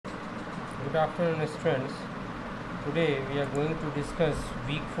Good afternoon, students. Today we are going to discuss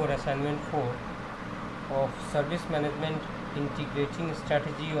week 4 assignment 4 of service management integrating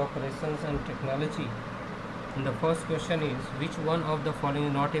strategy, operations and technology. And the first question is, which one of the following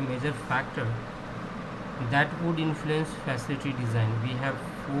is not a major factor that would influence facility design? We have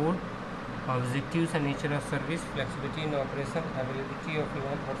four objectives and nature of service, flexibility in operation, availability of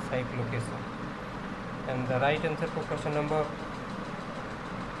land or site location. And the right answer for question number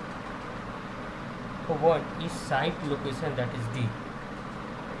 1 is site location, that is D.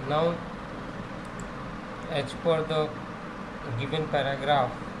 Now, as per the given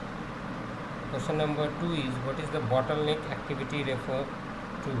paragraph, question number 2 is, what is the bottleneck activity refer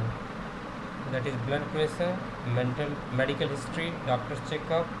to? That is blood pressure, medical history, doctor's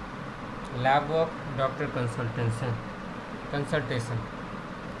checkup, lab work, doctor consultation. And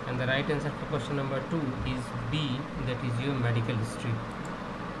the right answer for question number 2 is B, that is your medical history.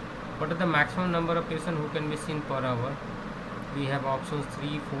 What are the maximum number of patients who can be seen per hour? We have options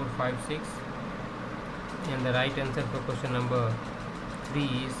 3, 4, 5, 6. And the right answer for question number 3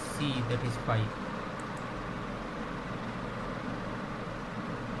 is C, that is 5.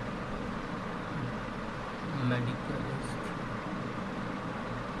 Medical history.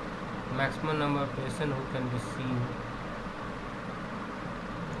 Maximum number of patients who can be seen.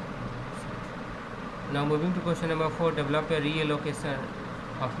 Now moving to question number 4, develop a reallocation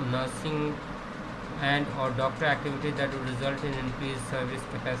of nursing and or doctor activities that would result in increased service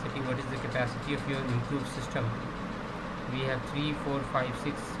capacity. What is the capacity of your improved system? We have 3, 4, 5,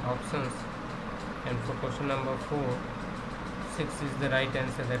 6 options, and for question number 4, 6 is the right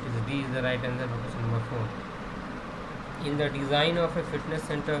answer, that is D is the right answer for question number 4. In the design of a fitness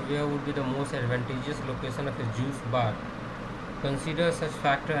center, where would be the most advantageous location of a juice bar? Consider such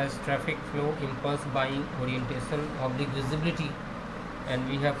factors as traffic flow, impulse buying, orientation, oblique visibility. And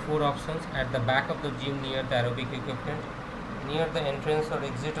we have 4 options: at the back of the gym, near the aerobic equipment, near the entrance or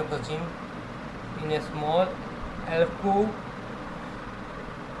exit of the gym, in a small alcove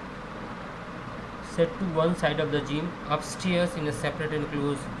set to one side of the gym, upstairs in a separate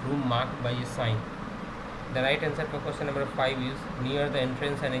enclosed room marked by a sign. The right answer for question number 5 is near the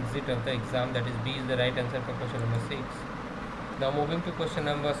entrance and exit of the exam, that is B is the right answer for question number 6. Now moving to question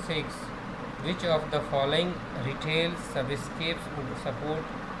number 6. Which of the following retail servicescapes would support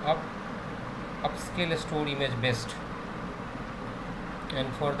upscale store image best?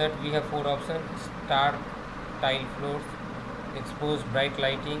 And for that we have 4 options: stark tile floors, exposed bright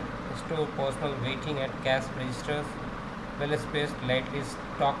lighting, store personnel waiting at cash registers, well spaced lightly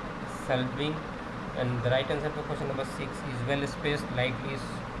stocked shelving. And the right answer for question number 6 is well spaced lightly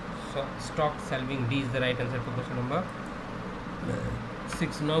stocked shelving. D is the right answer for question number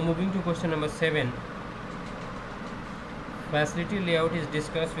 6. Now moving to question number 7. Facility layout is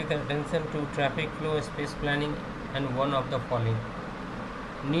discussed with attention to traffic flow, space planning, and one of the following.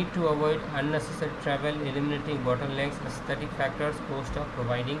 Need to avoid unnecessary travel, eliminating bottlenecks, aesthetic factors, cost of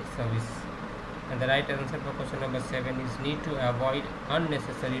providing service. And the right answer for question number 7 is need to avoid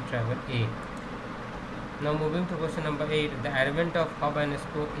unnecessary travel, A. Now moving to question number 8. The advent of hub and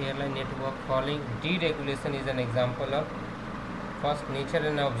spoke airline network following deregulation is an example of: first, nature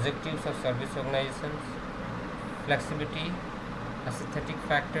and objectives of service organizations, flexibility, aesthetic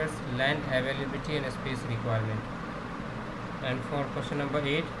factors, land availability and space requirement. And for question number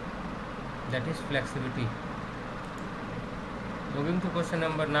 8, that is flexibility. Moving to question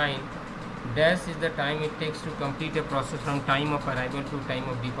number 9. Dash is the time it takes to complete a process from time of arrival to time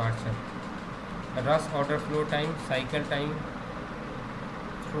of departure. Rush order flow time, cycle time,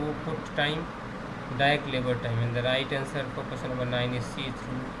 throughput time, direct labor time. And the right answer for question number 9 is C,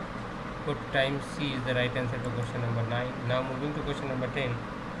 throughput time. C is the right answer for question number 9. Now moving to question number 10.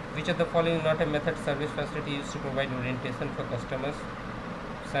 Which of the following is not a method service facility used to provide orientation for customers?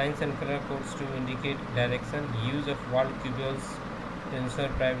 Signs and color codes to indicate direction, use of wall cubicles to ensure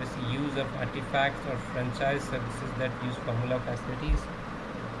privacy, use of artifacts or franchise services that use formula facilities,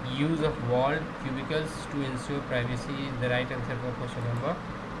 use of wall cubicles to ensure privacy is the right answer for question number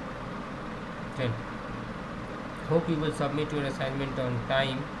 10. Hope you will submit your assignment on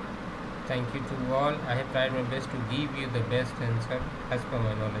time. Thank you to all. I have tried my best to give you the best answer as per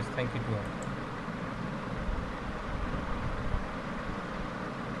my knowledge. Thank you to all.